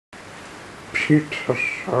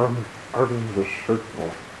Peterson and the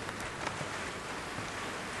signal.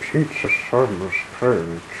 Peterson was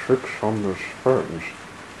playing tricks on his friends.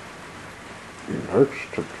 He likes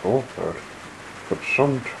to do that, but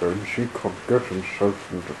sometimes he could get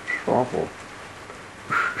himself into trouble.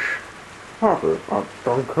 Hurry up,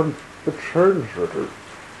 Duncan. The train's ready.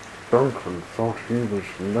 Duncan thought he was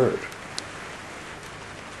late.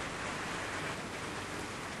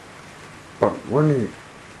 But when he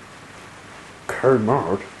came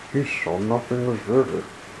out, he saw nothing was ready.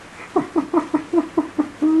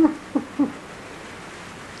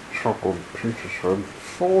 Chuckled Peterson,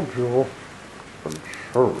 followed you and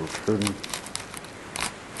showed him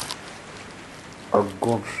a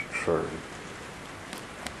goods train.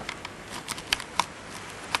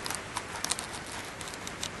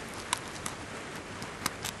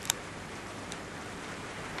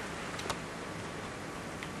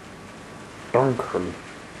 Duncan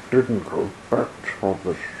didn't go back to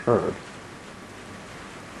the shed.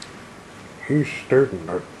 He stayed in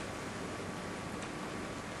it,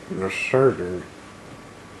 deciding,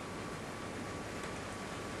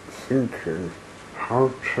 thinking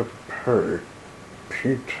how to pay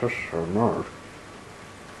Peterson out.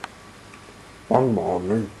 One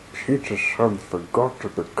morning, Peterson forgot to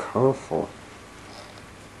be careful.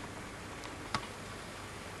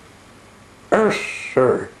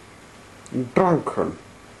 Say, Duncan,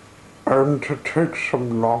 I'm to take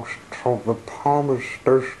some logs to the Palmer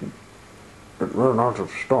station. It ran out of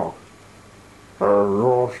stock. I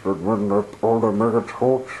lost it when I pulled a mega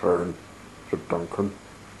toll train, said Duncan.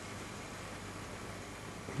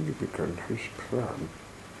 He began his plan.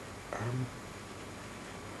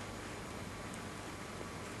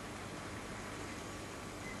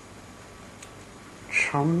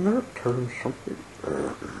 Shall I tell you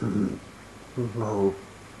something? No,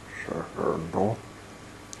 Sir Handel.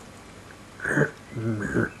 Let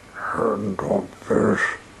me handle this.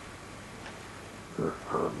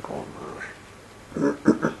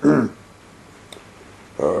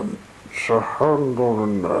 Sir Handel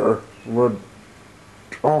and I were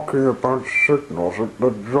talking about signals at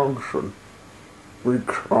the junction. We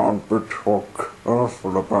can't be too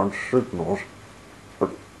careful about signals,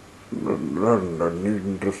 but then I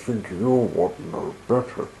needn't to think you would know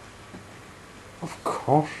better. Of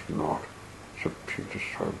course not, said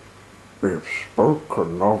Peterson. We've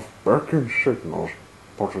spoken of backing signals,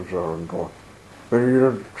 put in Handel.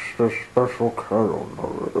 The extra special carol.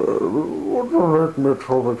 Would you like me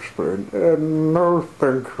to explain? No,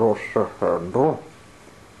 thank you, Sir Handel,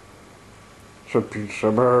 said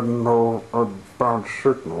Peterson. I know about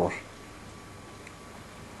signals.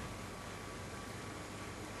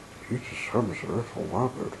 Peterson was a little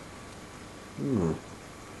worried.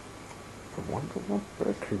 I wonder what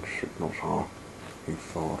backing signals are, he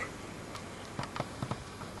thought.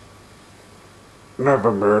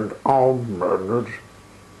 Never mind, I'll manage.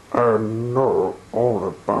 I know all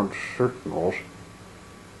about signals.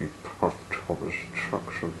 He puffed on his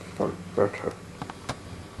trucks and felt better.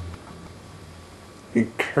 He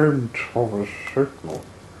came to a signal.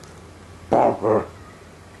 Bother,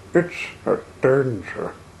 it's a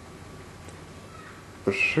danger.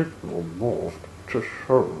 The signal moved to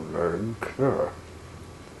show lane clear.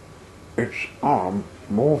 Its arm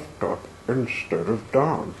moved up instead of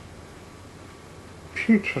down.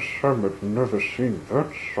 Peterson had never seen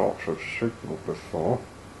that sort of signal before.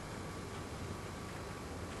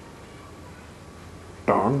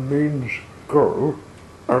 Down means go,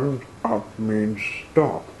 and up means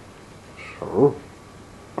stop. So,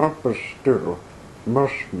 upper still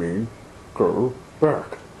must mean go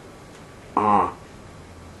back.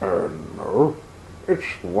 No,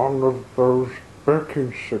 it's one of those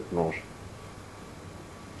backing signals.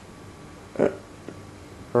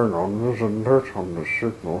 Hang on, there's a note on the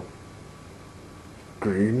signal.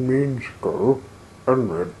 Green means go, and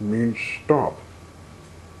red means stop.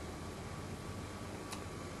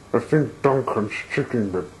 I think Duncan's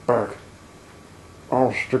taking me back.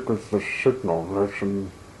 I'll stick with the signal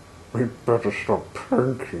lesson. We'd better stop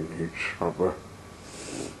pranking each other.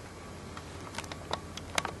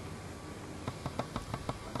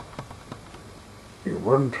 He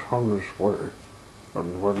went on his way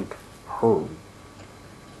and went home.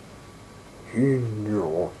 He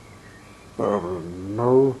knew there were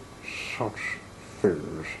no such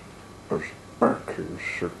things as backing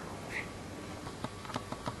signals.